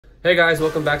Hey guys,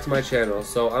 welcome back to my channel.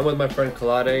 So I'm with my friend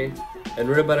Kalade, and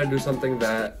we're about to do something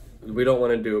that we don't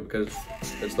want to do because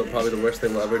it's probably the worst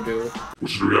thing we'll ever do.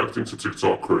 Which is reacting to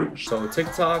TikTok cringe. So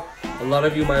TikTok, a lot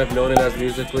of you might have known it as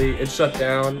Musical.ly. It shut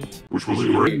down. Which was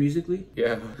great. Musical.ly?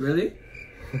 Yeah. Really?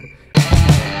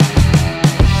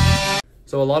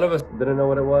 So a lot of us didn't know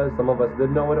what it was, some of us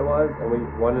did know what it was, and we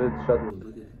wanted it to shut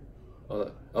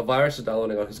down. A virus is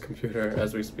downloading on his computer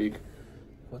as we speak.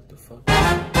 What the fuck?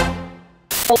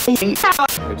 Okay, stop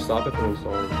it from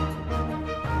installing.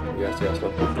 Yes, no.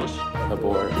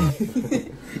 Abort.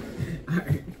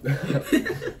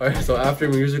 Alright, so after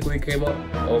Musical.ly came up,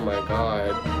 oh my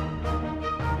god.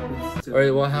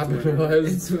 Alright, what happened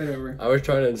was, I was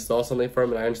trying to install something for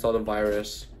him and I installed a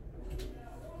virus.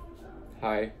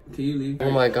 Hi. Can you leave?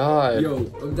 Oh my god.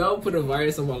 Yo, Abdel put a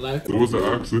virus on my life. It was an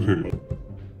accident.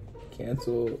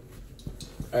 Cancel.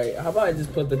 Alright, how about I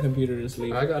just put the computer to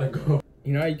sleep? I gotta go.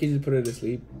 You know how you can just put it to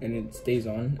sleep and it stays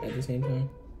on at the same time?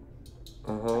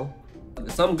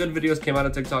 Some good videos came out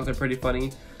of TikTok, they're pretty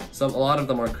funny. A lot of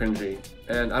them are cringy.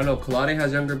 And I don't know, Kalade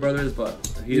has younger brothers, but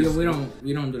he's... we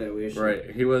don't do that weird shit.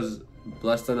 Right, he was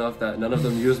blessed enough that none of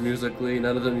them use Musical.ly,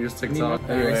 none of them use TikTok.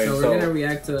 Anyway, so we're gonna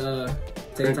react to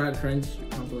TikTok cringe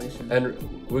compilation. And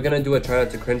we're gonna do a try not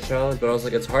to cringe challenge, but I was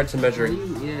like, it's hard to measure.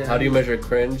 How do you measure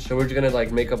cringe? So we're just gonna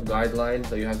like make up guidelines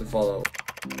that you have to follow.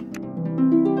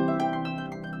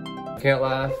 Can't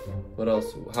laugh. What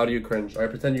else? How do you cringe?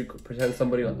 Alright, pretend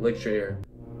somebody licks your ear.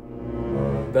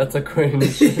 That's a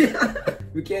cringe.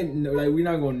 We can't, like, we're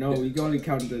not gonna know. We can only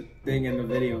count the thing in the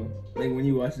video. Like, when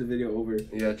you watch the video over.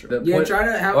 Yeah, true. Try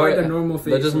to have like a normal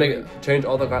face. Let's just make it, change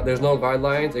all the, there's no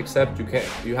guidelines, except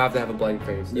you have to have a blank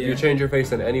face. If you change your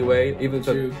face in any way, even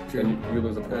so, then you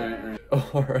lose a point.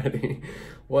 Alright. Alrighty.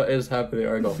 What is happening?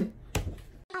 Alright, go.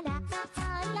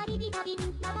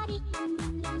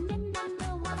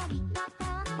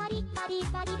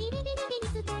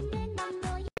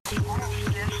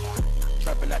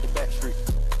 Trapping out the back street,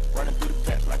 running through the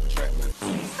pack like a track meet.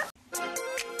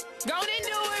 Go and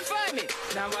do it for me.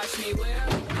 Now watch me well.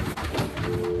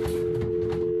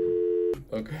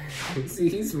 Okay. See,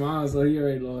 he smiles, so he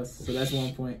already lost. So that's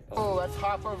 1 point. Oh, let's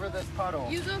hop over this puddle.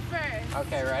 You go first.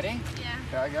 Okay, ready? Yeah.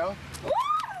 Here I go.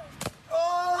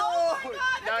 Oh! My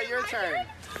God, now your turn.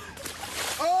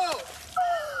 Oh!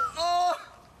 Oh!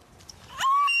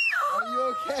 Are you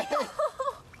okay?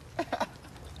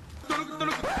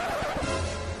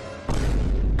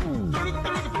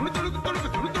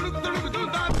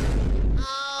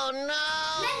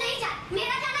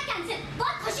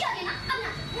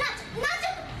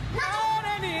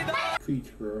 Preach,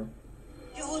 girl.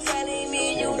 Close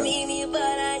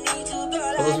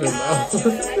your mouth.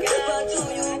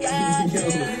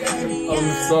 I'm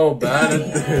so bad at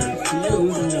this.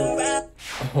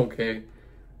 Okay.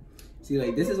 See,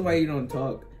 like, this is why you don't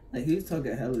talk. Like, he was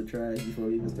talking hella trash before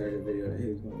we even started the video that he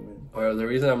was gonna win. Alright, the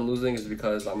reason I'm losing is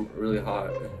because I'm really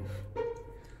hot.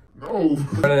 No.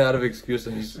 Running out of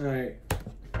excuses. Alright.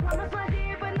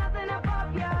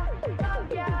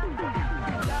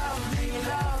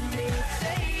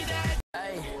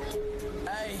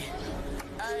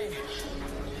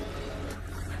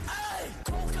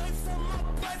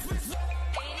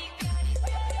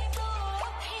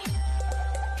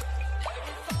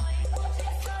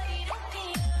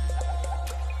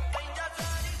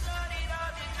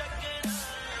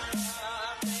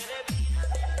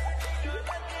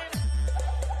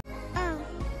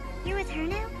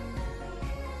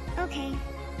 Okay,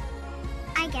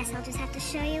 I guess I'll just have to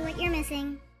show you what you're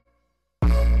missing.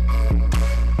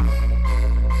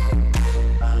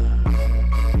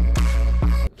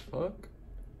 Fuck?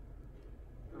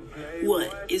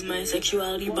 What, is my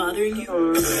sexuality bothering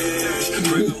you?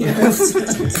 Yes.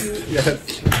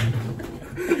 Yes.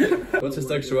 What's his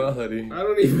sexuality? I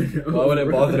don't even know. Why would it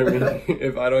bother me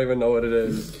if I don't even know what it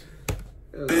is?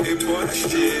 And he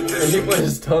put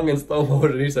his tongue in slow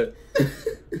motion and he said...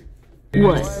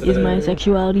 What, is my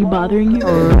sexuality bothering you?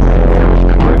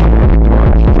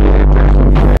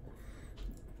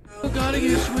 Gotta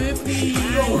get swifty.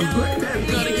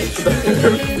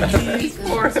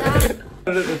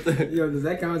 Yo, does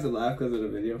that count as a laugh because of the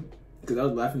video? Because I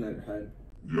was laughing at her head.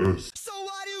 Yes. So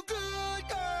why do good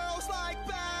girls like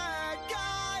bad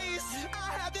guys?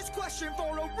 I have this question for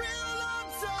a real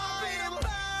long time. I've been a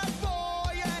bad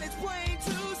boy and it's plain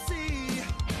to see.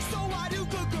 So why do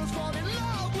good girls fall in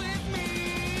love with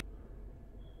me?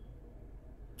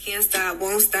 Can't stop,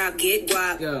 won't stop, get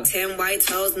guap. Yeah. 10 white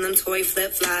toes and them toy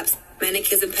flip-flops.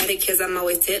 Manicures and pedicures, I'm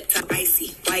always tip-top.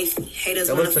 Icy, wifey, haters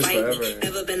That wanna looks like fight me. forever.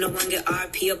 Never been the one get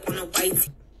RP up on a white.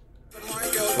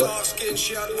 girl, dark skin,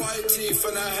 she had white teeth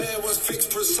and her hair was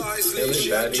fixed precisely. Really She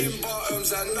had baddies. gym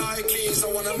bottoms and Nikes.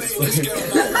 I wanna make this girl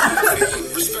my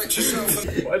wife. Respect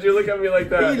yourself. Why'd you look at me like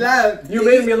that? He laughed. You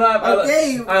made me laugh.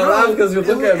 Okay, I laughed because you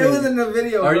look at me. It was in the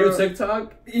video. Are bro. you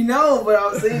TikTok? You know, but I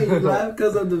was saying you laughed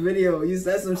because of the video. You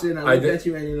said some shit and I looked did- at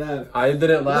you and you laughed. I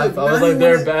didn't laugh. Look, I was now like, you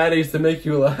they're wanna- baddies to make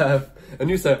you laugh. And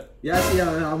you said, Y'all see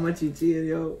how much you cheated,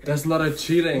 yo? that's not a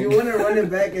cheating. You want to run it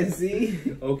back and see?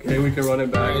 Okay, we can run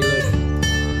it back.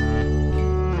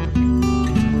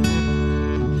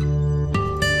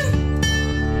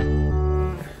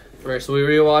 Alright, so we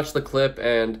rewatched the clip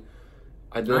and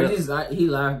I didn't. He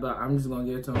laughed, but I'm just gonna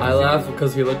give it to him. I laughed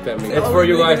because he looked at me. It's for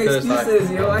you guys to decide.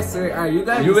 Excuses, yo, I swear. Alright, you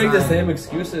guys. You make the decide. same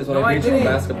excuses when No, I I beat you in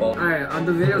didn't. basketball. Alright, on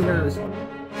the video's gonna.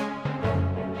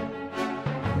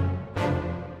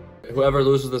 Whoever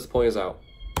loses this point is out.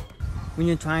 When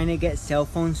you're trying to get cell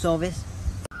phone service,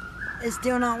 it's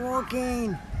still not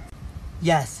working.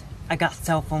 Yes, I got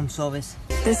cell phone service.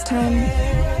 This time,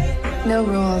 no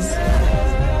rules,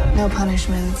 no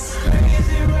punishments,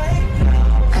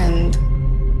 and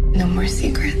no more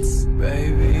secrets.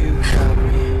 Baby, you got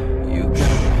me. You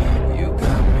got me. You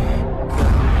got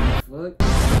me.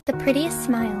 The prettiest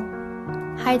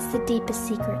smile hides the deepest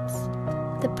secrets.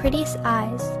 The prettiest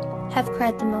eyes have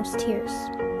cried the most tears,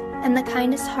 and the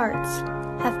kindest hearts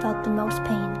have felt the most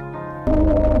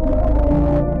pain.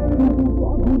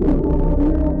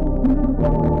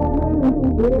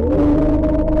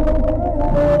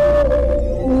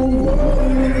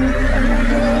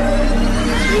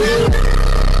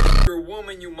 You're a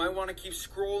woman, you might want to keep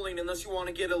scrolling unless you want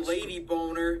to get a lady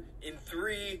boner. In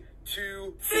 3,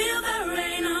 2, feel the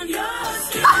rain on your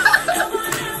skin. No one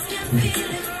else can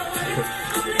feel it.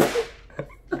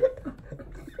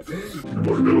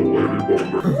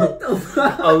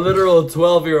 A literal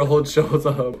 12-year-old shows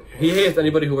up. He hates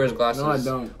anybody who wears glasses. No, I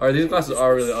don't. Alright, these glasses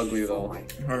are really ugly though.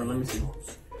 Hold on, let me see.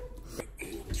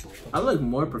 I look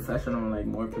more professional and like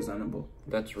more presentable.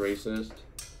 That's racist.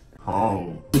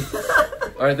 Oh.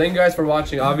 Alright, thank you guys for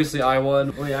watching. Obviously, I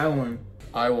won. Wait, I won.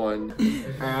 I won.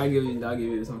 Alright, I'll give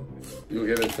you this one. You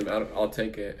give it to me. I'll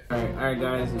take it. Alright,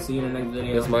 guys. We'll see you in the next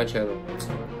video. It's my channel.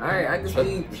 Alright, I can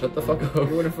speak. Shut the fuck up.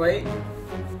 You wanna fight?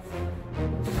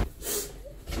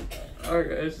 Alright,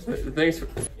 guys. Thanks for.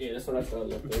 Yeah, that's what I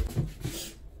thought.